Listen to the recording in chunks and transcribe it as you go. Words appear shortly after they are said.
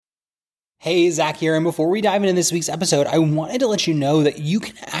Hey, Zach here, and before we dive into this week's episode, I wanted to let you know that you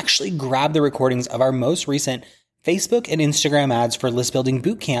can actually grab the recordings of our most recent Facebook and Instagram ads for List Building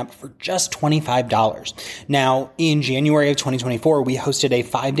Bootcamp for just $25. Now, in January of 2024, we hosted a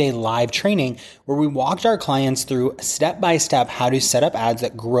 5-day live training where we walked our clients through step-by-step how to set up ads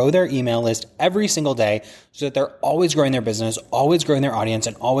that grow their email list every single day so that they're always growing their business, always growing their audience,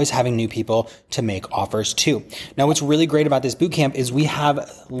 and always having new people to make offers to. Now, what's really great about this bootcamp is we have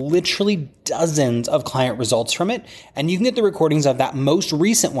literally dozens of client results from it, and you can get the recordings of that most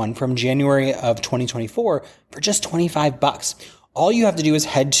recent one from January of 2024 for just $25. All you have to do is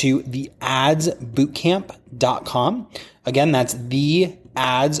head to theadsbootcamp.com. Again, that's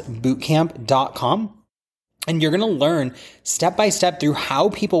theadsbootcamp.com. And you're going to learn step by step through how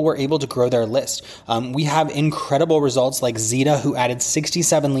people were able to grow their list. We have incredible results like Zeta, who added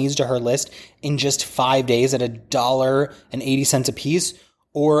 67 leads to her list in just 5 days at $1.80 a piece.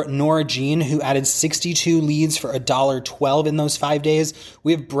 Or Nora Jean, who added 62 leads for $1.12 in those 5 days.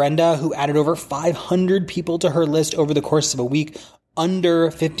 We have Brenda, who added over 500 people to her list over the course of a week,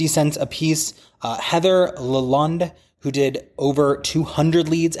 under 50 cents a piece. Heather Lalonde, who did over 200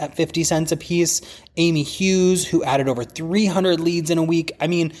 leads at 50 cents a piece. Amy Hughes, who added over 300 leads in a week. I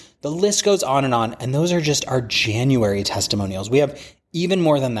mean, the list goes on. And those are just our January testimonials. We have even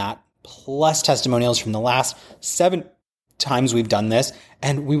more than that, plus testimonials from the last 7 times we've done this,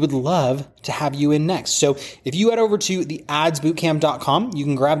 and we would love to have you in next. So if you head over to theadsbootcamp.com, you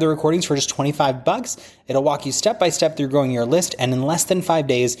can grab the recordings for just $25. It'll walk you step by step through growing your list, and in less than 5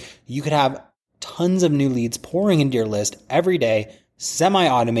 days, you could have tons of new leads pouring into your list every day,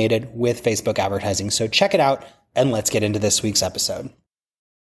 semi-automated with Facebook advertising. So check it out, and let's get into this week's episode.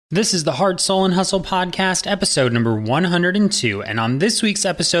 This is the Heart, Soul, and Hustle podcast, episode number 102. And on this week's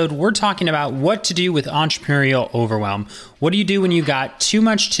episode, we're talking about what to do with entrepreneurial overwhelm. What do you do when you got too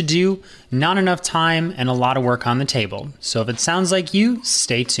much to do, not enough time, and a lot of work on the table? So if it sounds like you,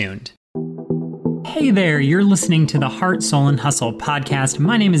 stay tuned. Hey there, you're listening to the Heart, Soul, and Hustle podcast.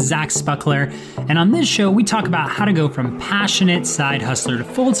 My name is Zach Spuckler, and on this show, we talk about how to go from passionate side hustler to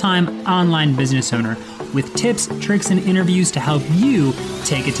full-time online business owner with tips, tricks, and interviews to help you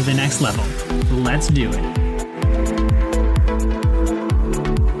take it to the next level. Let's do it.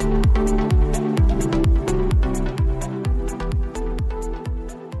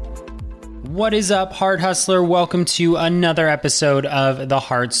 What is up, Heart Hustler? Welcome to another episode of the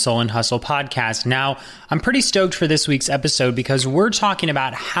Heart, Soul, and Hustle podcast. Now, I'm pretty stoked for this week's episode because we're talking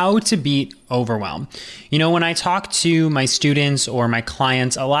about how to beat overwhelm. You know, when I talk to my students or my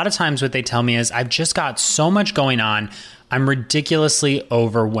clients, a lot of times what they tell me is, I've just got so much going on, I'm ridiculously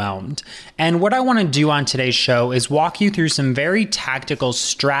overwhelmed. And what I want to do on today's show is walk you through some very tactical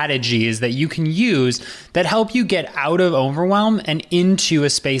strategies that you can use that help you get out of overwhelm and into a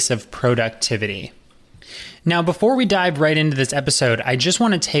space of productivity. Now, before we dive right into this episode, I just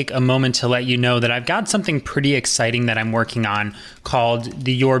want to take a moment to let you know that I've got something pretty exciting that I'm working on called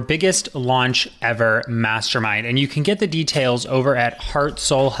the Your Biggest Launch Ever Mastermind. And you can get the details over at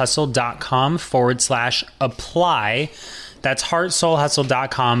heartsoulhustle.com/apply. That's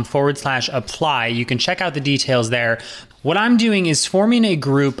heartsoulhustle.com/apply. You can check out the details there. What I'm doing is forming a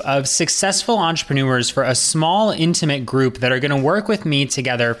group of successful entrepreneurs for a small, intimate group that are going to work with me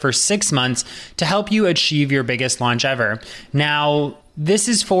together for 6 months to help you achieve your biggest launch ever. Now, this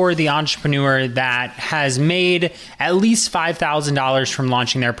is for the entrepreneur that has made at least $5,000 from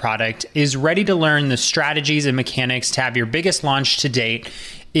launching their product, is ready to learn the strategies and mechanics to have your biggest launch to date,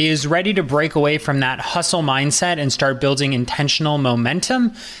 is ready to break away from that hustle mindset and start building intentional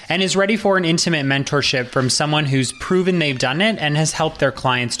momentum, and is ready for an intimate mentorship from someone who's proven they've done it and has helped their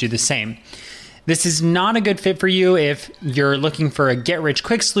clients do the same. This is not a good fit for you if you're looking for a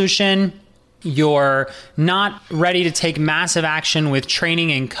get-rich-quick solution, you're not ready to take massive action with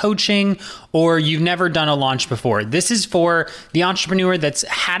training and coaching, or you've never done a launch before. This is for the entrepreneur that's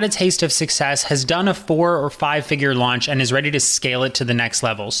had a taste of success, has done a 4 or 5 figure launch, and is ready to scale it to the next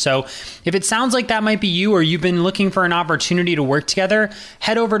level. So if it sounds like that might be you, or you've been looking for an opportunity to work together,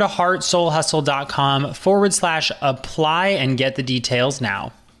 head over to heartsoulhustle.com/apply and get the details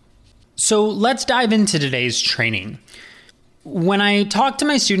now. So let's dive into today's training. When I talk to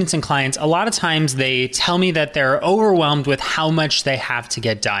my students and clients, a lot of times they tell me that they're overwhelmed with how much they have to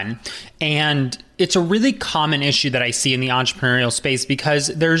get done. And it's a really common issue that I see in the entrepreneurial space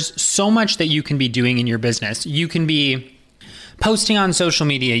because there's so much that you can be doing in your business. You can be posting on social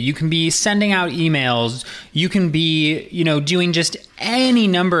media, you can be sending out emails, you can be, doing just any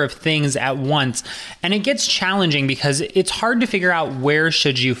number of things at once. And it gets challenging because it's hard to figure out where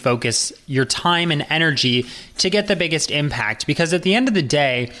should you focus your time and energy to get the biggest impact. Because at the end of the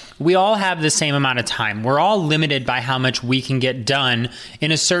day, we all have the same amount of time. We're all limited by how much we can get done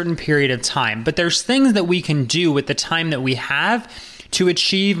in a certain period of time. But there's things that we can do with the time that we have to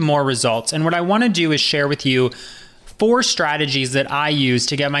achieve more results. And what I want to do is share with you 4 strategies that I use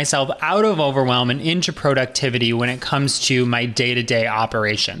to get myself out of overwhelm and into productivity when it comes to my day-to-day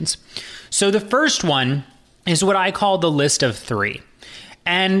operations. So the first one is what I call the list of 3.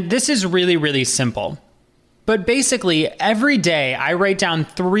 And this is really, really simple. But basically, every day I write down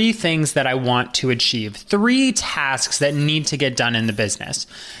 3 things that I want to achieve, 3 tasks that need to get done in the business.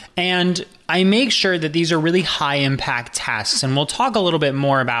 And I make sure that these are really high impact tasks. And we'll talk a little bit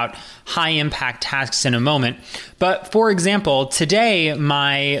more about high impact tasks in a moment. But for example, today,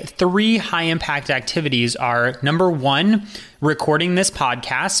 my 3 high impact activities are number 1, recording this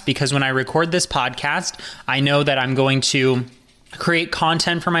podcast, because when I record this podcast, I know that I'm going to create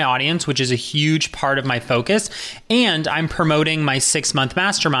content for my audience, which is a huge part of my focus. And I'm promoting my 6-month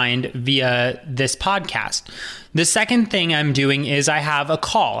mastermind via this podcast. The second thing I'm doing is I have a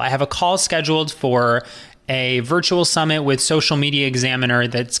call scheduled for a virtual summit with Social Media Examiner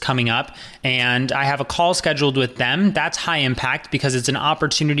that's coming up. And I have a call scheduled with them. That's high impact because it's an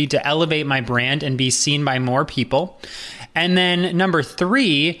opportunity to elevate my brand and be seen by more people. And then number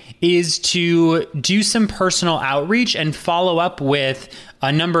 3 is to do some personal outreach and follow up with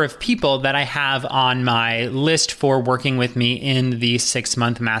a number of people that I have on my list for working with me in the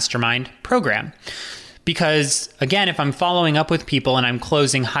 6-month mastermind program. Because again, if I'm following up with people and I'm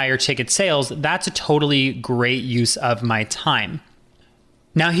closing higher ticket sales, that's a totally great use of my time.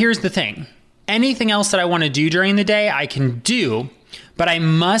 Now, here's the thing. Anything else that I want to do during the day, I can do, but I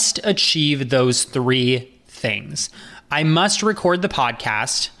must achieve those 3 things. I must record the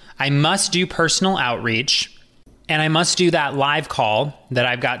podcast, I must do personal outreach, and I must do that live call that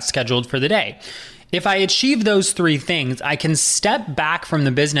I've got scheduled for the day. If I achieve those 3 things, I can step back from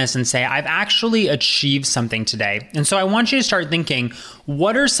the business and say, I've actually achieved something today. And so I want you to start thinking,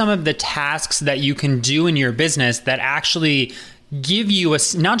 what are some of the tasks that you can do in your business that actually give you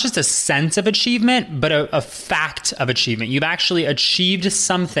not just a sense of achievement, but a fact of achievement? You've actually achieved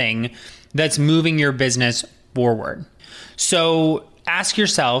something that's moving your business forward. So ask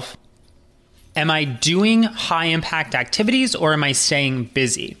yourself, am I doing high impact activities or am I staying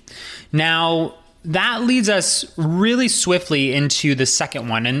busy? Now, that leads us really swiftly into the second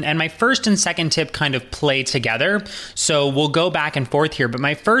one. And my first and second tip kind of play together. So we'll go back and forth here. But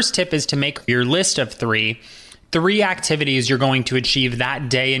my first tip is to make your list of 3 activities you're going to achieve that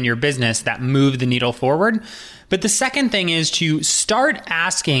day in your business that move the needle forward. But the second thing is to start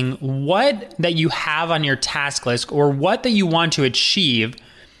asking what that you have on your task list or what that you want to achieve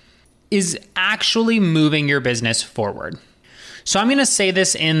is actually moving your business forward. So I'm going to say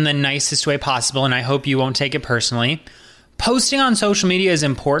this in the nicest way possible, and I hope you won't take it personally. Posting on social media is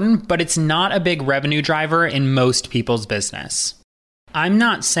important, but it's not a big revenue driver in most people's business. I'm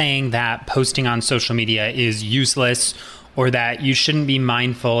not saying that posting on social media is useless or that you shouldn't be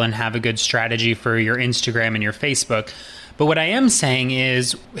mindful and have a good strategy for your Instagram and your Facebook. But what I am saying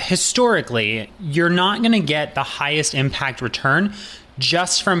is, historically, you're not going to get the highest impact return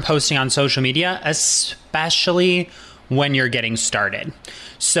just from posting on social media, especially when you're getting started.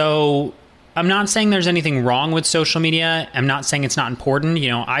 So I'm not saying there's anything wrong with social media. I'm not saying it's not important.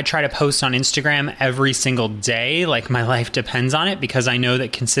 I try to post on Instagram every single day, like my life depends on it, because I know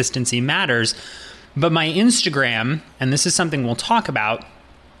that consistency matters. But my Instagram, and this is something we'll talk about,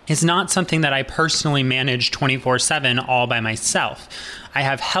 is not something that I personally manage 24/7 all by myself. I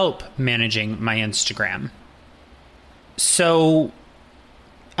have help managing my Instagram. So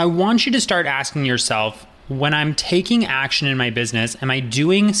I want you to start asking yourself, when I'm taking action in my business, am I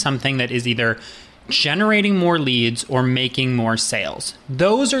doing something that is either generating more leads or making more sales?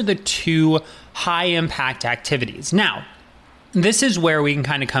 Those are the 2 high impact activities. Now, this is where we can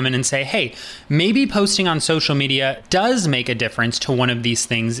kind of come in and say, hey, maybe posting on social media does make a difference to one of these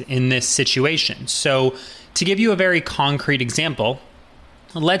things in this situation. So to give you a very concrete example,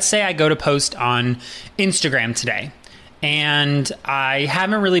 let's say I go to post on Instagram today. And I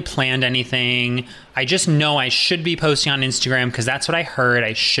haven't really planned anything. I just know I should be posting on Instagram because that's what I heard.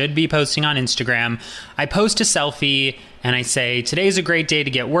 I should be posting on Instagram. I post a selfie and I say, today's a great day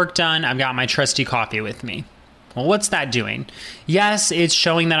to get work done. I've got my trusty coffee with me. Well, what's that doing? Yes, it's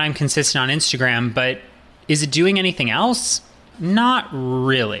showing that I'm consistent on Instagram, but is it doing anything else? Not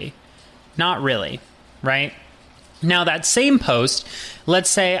really. Not really, right? Now, that same post, let's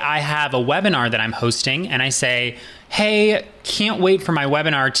say I have a webinar that I'm hosting and I say, hey, can't wait for my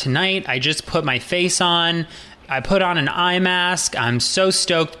webinar tonight. I just put my face on. I put on an eye mask. I'm so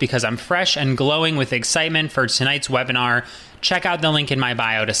stoked because I'm fresh and glowing with excitement for tonight's webinar. Check out the link in my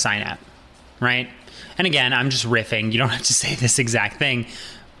bio to sign up, right? And again, I'm just riffing. You don't have to say this exact thing,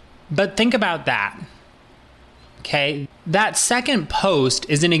 but think about that. Okay, that second post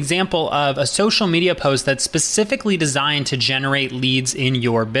is an example of a social media post that's specifically designed to generate leads in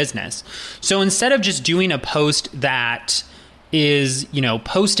your business. So instead of just doing a post that is,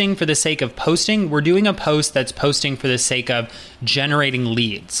 posting for the sake of posting, we're doing a post that's posting for the sake of generating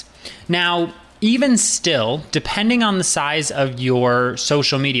leads. Now, even still, depending on the size of your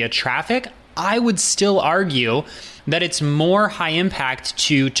social media traffic, I would still argue that it's more high impact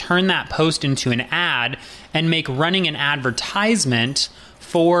to turn that post into an ad and make running an advertisement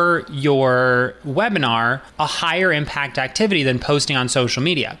for your webinar a higher impact activity than posting on social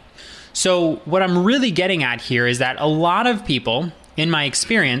media. So what I'm really getting at here is that a lot of people, in my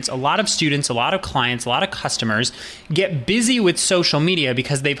experience, a lot of students, a lot of clients, a lot of customers get busy with social media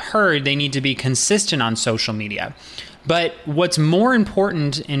because they've heard they need to be consistent on social media. But what's more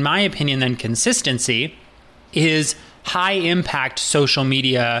important, in my opinion, than consistency is high impact social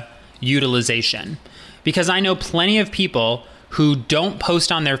media utilization. Because I know plenty of people who don't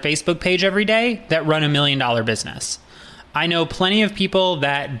post on their Facebook page every day that run $1 million business. I know plenty of people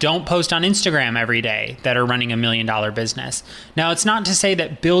that don't post on Instagram every day that are running $1 million business. Now, it's not to say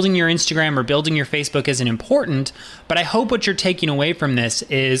that building your Instagram or building your Facebook isn't important, but I hope what you're taking away from this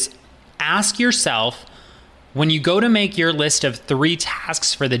is ask yourself, when you go to make your list of 3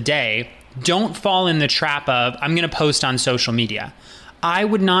 tasks for the day, don't fall in the trap of, I'm going to post on social media. I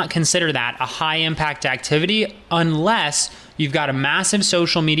would not consider that a high impact activity unless you've got a massive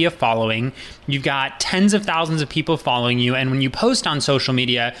social media following, you've got tens of thousands of people following you, and when you post on social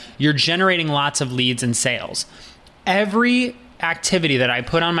media, you're generating lots of leads and sales. Every activity that I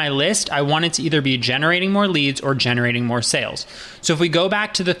put on my list, I want it to either be generating more leads or generating more sales. So if we go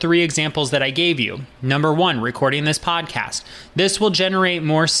back to the 3 examples that I gave you, number 1, recording this podcast. This will generate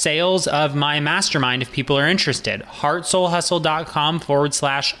more sales of my mastermind if people are interested.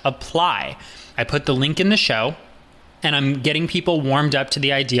 heartsoulhustle.com/apply. I put the link in the show and I'm getting people warmed up to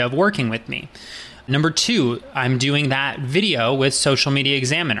the idea of working with me. Number 2, I'm doing that video with Social Media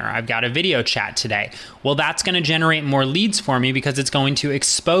Examiner. I've got a video chat today. Well, that's going to generate more leads for me because it's going to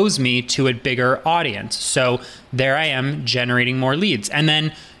expose me to a bigger audience. So there I am generating more leads. And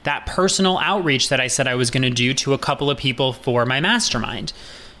then that personal outreach that I said I was going to do to a couple of people for my mastermind.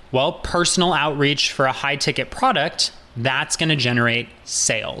 Well, personal outreach for a high ticket product, that's going to generate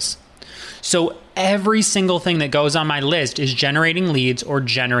sales. So every single thing that goes on my list is generating leads or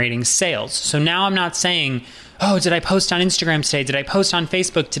generating sales. So now I'm not saying, oh, did I post on Instagram today? Did I post on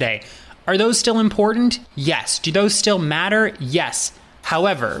Facebook today? Are those still important? Yes. Do those still matter? Yes.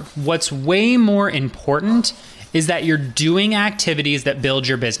 However, what's way more important is that you're doing activities that build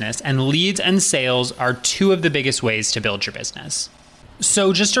your business, and leads and sales are 2 of the biggest ways to build your business.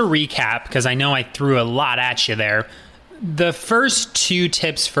 So just to recap, because I know I threw a lot at you there, the first 2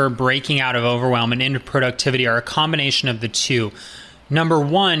 tips for breaking out of overwhelm and into productivity are a combination of the 2. Number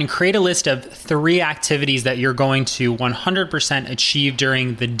 1, create a list of 3 activities that you're going to 100% achieve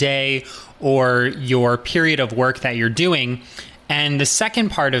during the day or your period of work that you're doing. And the second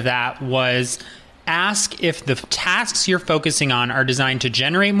part of that was ask if the tasks you're focusing on are designed to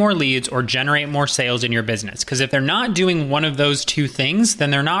generate more leads or generate more sales in your business. Because if they're not doing one of those 2 things, then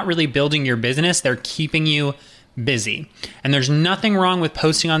they're not really building your business. They're keeping you busy. And there's nothing wrong with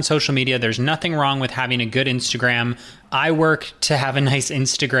posting on social media. There's nothing wrong with having a good Instagram. I work to have a nice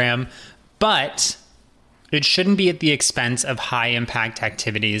Instagram, but it shouldn't be at the expense of high impact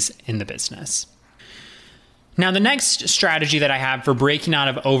activities in the business. Now, the next strategy that I have for breaking out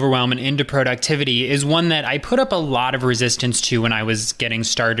of overwhelm and into productivity is one that I put up a lot of resistance to when I was getting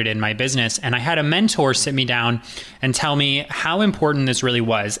started in my business. And I had a mentor sit me down and tell me how important this really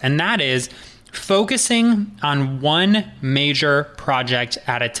was. And that is focusing on one major project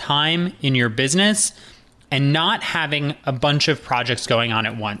at a time in your business and not having a bunch of projects going on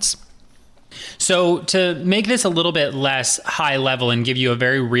at once. So to make this a little bit less high level and give you a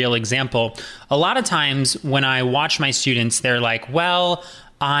very real example, a lot of times when I watch my students, they're like, well,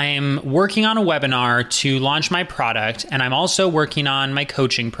 I'm working on a webinar to launch my product, and I'm also working on my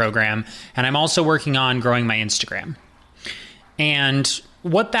coaching program, and I'm also working on growing my Instagram. And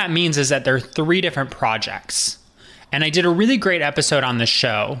what that means is that there are 3 different projects. And I did a really great episode on the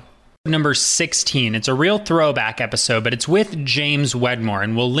show, number 16. It's a real throwback episode, but it's with James Wedmore,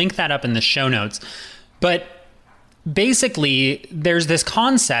 and we'll link that up in the show notes. But basically, there's this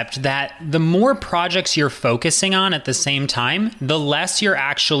concept that the more projects you're focusing on at the same time, the less you're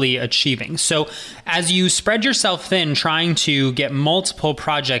actually achieving. So as you spread yourself thin trying to get multiple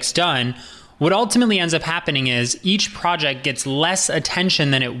projects done, what ultimately ends up happening is each project gets less attention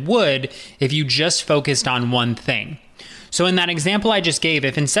than it would if you just focused on one thing. So in that example I just gave,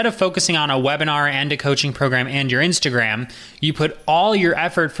 if instead of focusing on a webinar and a coaching program and your Instagram, you put all your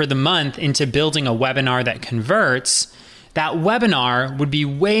effort for the month into building a webinar that converts, that webinar would be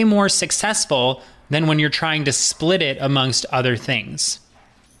way more successful than when you're trying to split it amongst other things.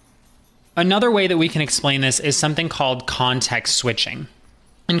 Another way that we can explain this is something called context switching.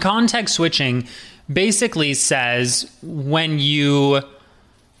 And context switching basically says when you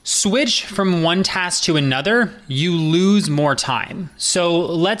switch from one task to another, you lose more time. So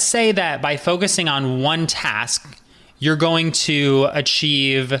let's say that by focusing on one task, you're going to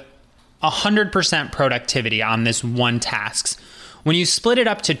achieve 100% productivity on this one task. When you split it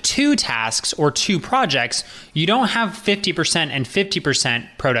up to two tasks or two projects, you don't have 50% and 50%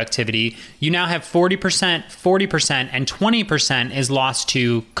 productivity. You now have 40%, 40%, and 20% is lost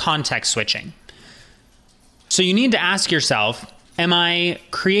to context switching. So you need to ask yourself, am I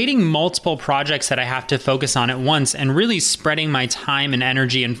creating multiple projects that I have to focus on at once and really spreading my time and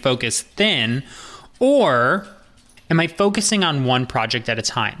energy and focus thin? Or am I focusing on one project at a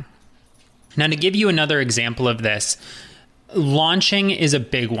time? Now, to give you another example of this, launching is a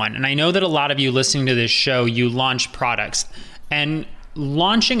big one. And I know that a lot of you listening to this show, you launch products. And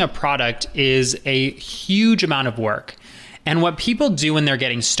launching a product is a huge amount of work. And what people do when they're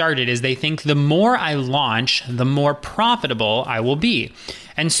getting started is they think the more I launch, the more profitable I will be.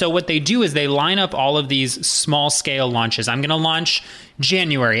 And so what they do is they line up all of these small scale launches. I'm going to launch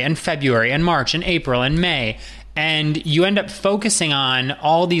January and February and March and April and May. And you end up focusing on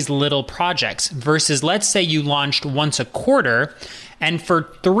all these little projects versus, let's say you launched once a quarter and for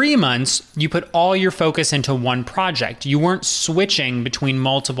 3 months, you put all your focus into one project. You weren't switching between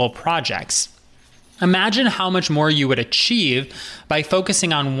multiple projects. Imagine how much more you would achieve by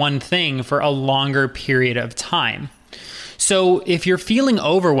focusing on one thing for a longer period of time. So if you're feeling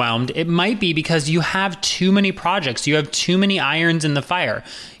overwhelmed, it might be because you have too many projects. You have too many irons in the fire.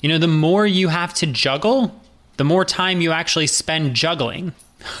 You know, the more you have to juggle, the more time you actually spend juggling,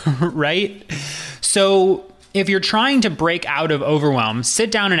 right? So if you're trying to break out of overwhelm,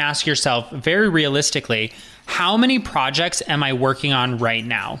 sit down and ask yourself very realistically, how many projects am I working on right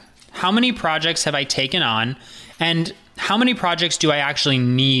now? How many projects have I taken on? And how many projects do I actually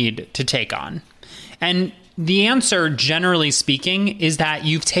need to take on? And the answer, generally speaking, is that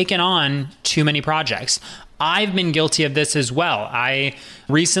you've taken on too many projects. I've been guilty of this as well. I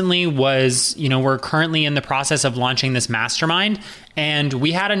recently we're currently in the process of launching this mastermind, and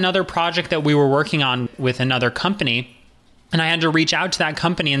we had another project that we were working on with another company. And I had to reach out to that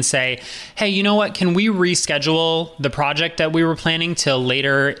company and say, hey, you know what? Can we reschedule the project that we were planning till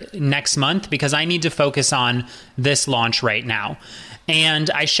later next month? Because I need to focus on this launch right now. And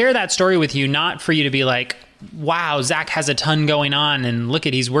I share that story with you, not for you to be like, wow, Zach has a ton going on and look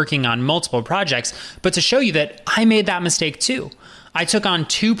at, he's working on multiple projects, but to show you that I made that mistake too. I took on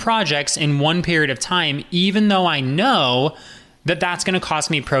 2 projects in one period of time, even though I know that that's going to cost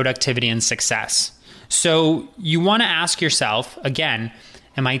me productivity and success. So you want to ask yourself, again,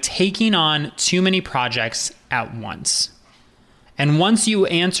 am I taking on too many projects at once? And once you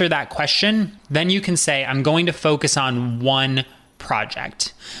answer that question, then you can say, I'm going to focus on one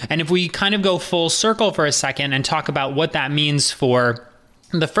project. And if we kind of go full circle for a second and talk about what that means for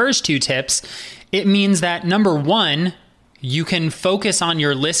the first 2 tips, it means that number 1, you can focus on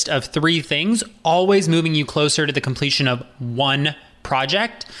your list of 3 things, always moving you closer to the completion of one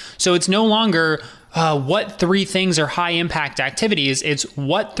project. So it's no longer what 3 things are high impact activities. It's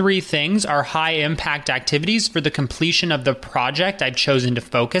what 3 things are high impact activities for the completion of the project I've chosen to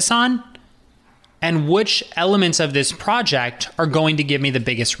focus on, and which elements of this project are going to give me the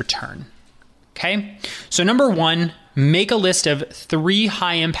biggest return. Okay? So number 1, make a list of 3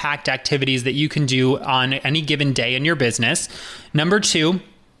 high impact activities that you can do on any given day in your business. Number 2,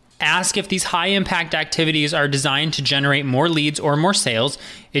 ask if these high impact activities are designed to generate more leads or more sales.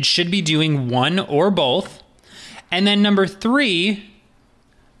 It should be doing one or both. And then number 3,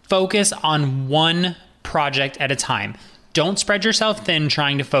 focus on one project at a time. Don't spread yourself thin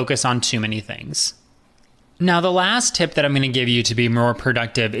trying to focus on too many things. Now, the last tip that I'm going to give you to be more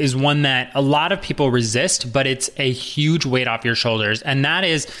productive is one that a lot of people resist, but it's a huge weight off your shoulders. And that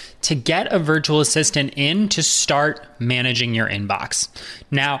is to get a virtual assistant in to start managing your inbox.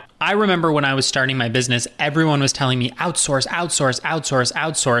 Now, I remember when I was starting my business, everyone was telling me outsource, outsource, outsource,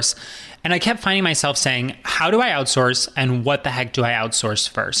 outsource. And I kept finding myself saying, how do I outsource and what the heck do I outsource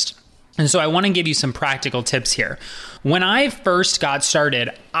first? And so I want to give you some practical tips here. When I first got started,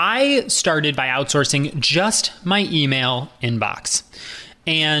 I started by outsourcing just my email inbox.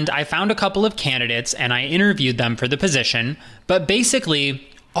 And I found a couple of candidates and I interviewed them for the position. But basically,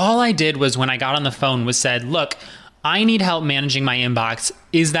 all I did was when I got on the phone was said, look, I need help managing my inbox.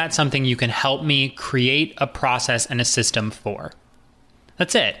 Is that something you can help me create a process and a system for?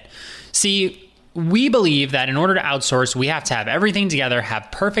 That's it. See, we believe that in order to outsource, we have to have everything together, have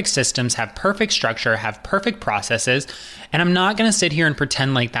perfect systems, have perfect structure, have perfect processes. And I'm not going to sit here and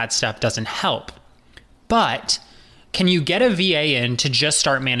pretend like that stuff doesn't help. But can you get a VA in to just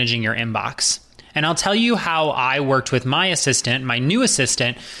start managing your inbox? And I'll tell you how I worked with my assistant, my new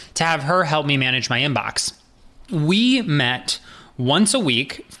assistant, to have her help me manage my inbox. We met once a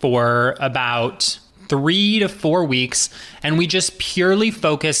week for about 3 to 4 weeks, and we just purely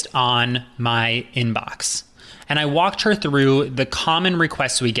focused on my inbox. And I walked her through the common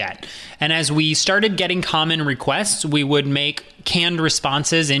requests we get. And as we started getting common requests, we would make canned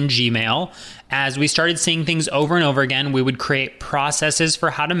responses in Gmail. As we started seeing things over and over again, we would create processes for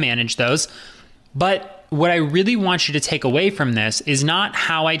how to manage those. But what I really want you to take away from this is not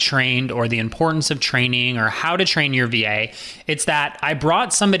how I trained or the importance of training or how to train your VA. It's that I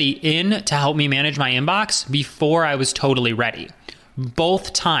brought somebody in to help me manage my inbox before I was totally ready.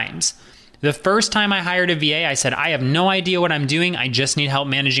 Both times. The first time I hired a VA, I said, I have no idea what I'm doing. I just need help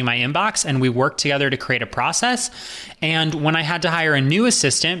managing my inbox. And we worked together to create a process. And when I had to hire a new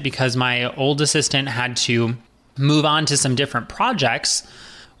assistant because my old assistant had to move on to some different projects,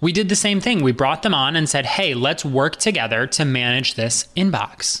 we did the same thing. We brought them on and said, hey, let's work together to manage this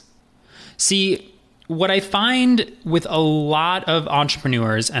inbox. See, what I find with a lot of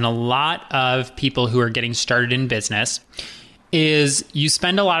entrepreneurs and a lot of people who are getting started in business is you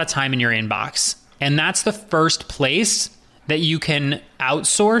spend a lot of time in your inbox. And that's the first place that you can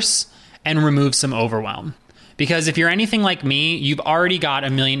outsource and remove some overwhelm. Because if you're anything like me, you've already got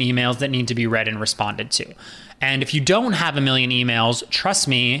a million emails that need to be read and responded to. And if you don't have a million emails, trust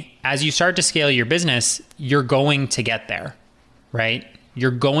me, as you start to scale your business, you're going to get there, right? You're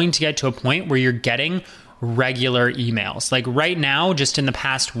going to get to a point where you're getting regular emails. Like right now, just in the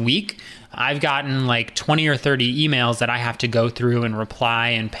past week, I've gotten like 20 or 30 emails that I have to go through and reply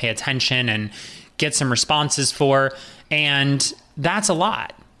and pay attention and get some responses for. And that's a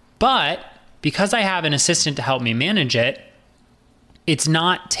lot. But because I have an assistant to help me manage it, it's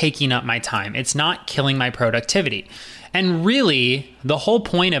not taking up my time. It's not killing my productivity. And really, the whole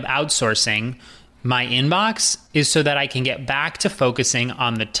point of outsourcing my inbox is so that I can get back to focusing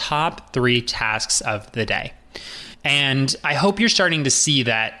on the top 3 tasks of the day. And I hope you're starting to see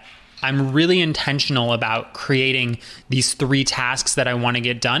that I'm really intentional about creating these 3 tasks that I want to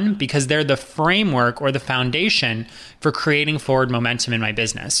get done because they're the framework or the foundation for creating forward momentum in my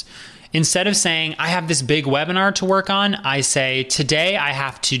business. Instead of saying, I have this big webinar to work on, I say, today I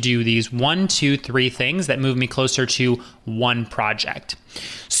have to do these 1, 2, 3 things that move me closer to one project.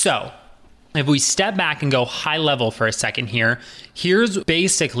 So if we step back and go high level for a second here, here's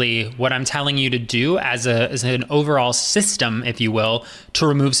basically what I'm telling you to do as an overall system, if you will, to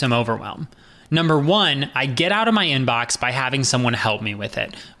remove some overwhelm. Number 1, I get out of my inbox by having someone help me with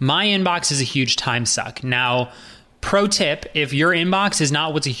it. My inbox is a huge time suck. Now, pro tip, if your inbox is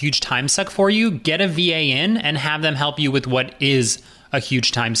not what's a huge time suck for you, get a VA in and have them help you with what is a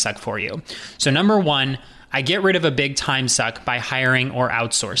huge time suck for you. So number 1, I get rid of a big time suck by hiring or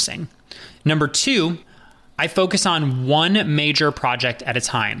outsourcing. Number 2, I focus on one major project at a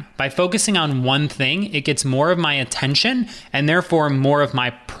time. By focusing on one thing, it gets more of my attention and therefore more of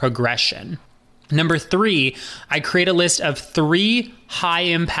my progression. Number 3, I create a list of 3 high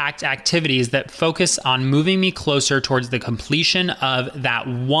impact activities that focus on moving me closer towards the completion of that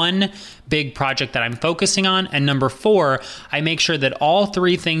one big project that I'm focusing on. And number 4, I make sure that all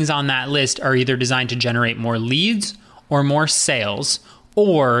 3 things on that list are either designed to generate more leads or more sales,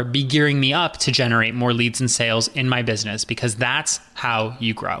 or be gearing me up to generate more leads and sales in my business, because that's how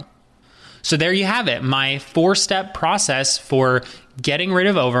you grow. So there you have it, my 4-step process for getting rid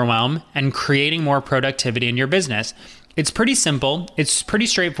of overwhelm and creating more productivity in your business. It's pretty simple. It's pretty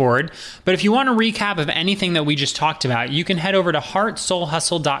straightforward. But if you want a recap of anything that we just talked about, you can head over to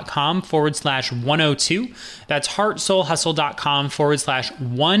heartsoulhustle.com/102. That's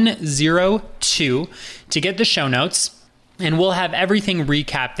heartsoulhustle.com/102 to get the show notes. And we'll have everything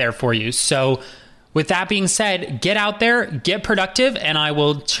recapped there for you. So with that being said, get out there, get productive, and I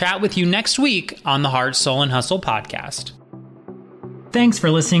will chat with you next week on the Heart, Soul, and Hustle podcast. Thanks for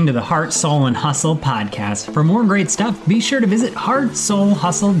listening to the Heart, Soul, and Hustle podcast. For more great stuff, be sure to visit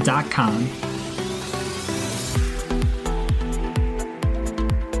heartsoulhustle.com.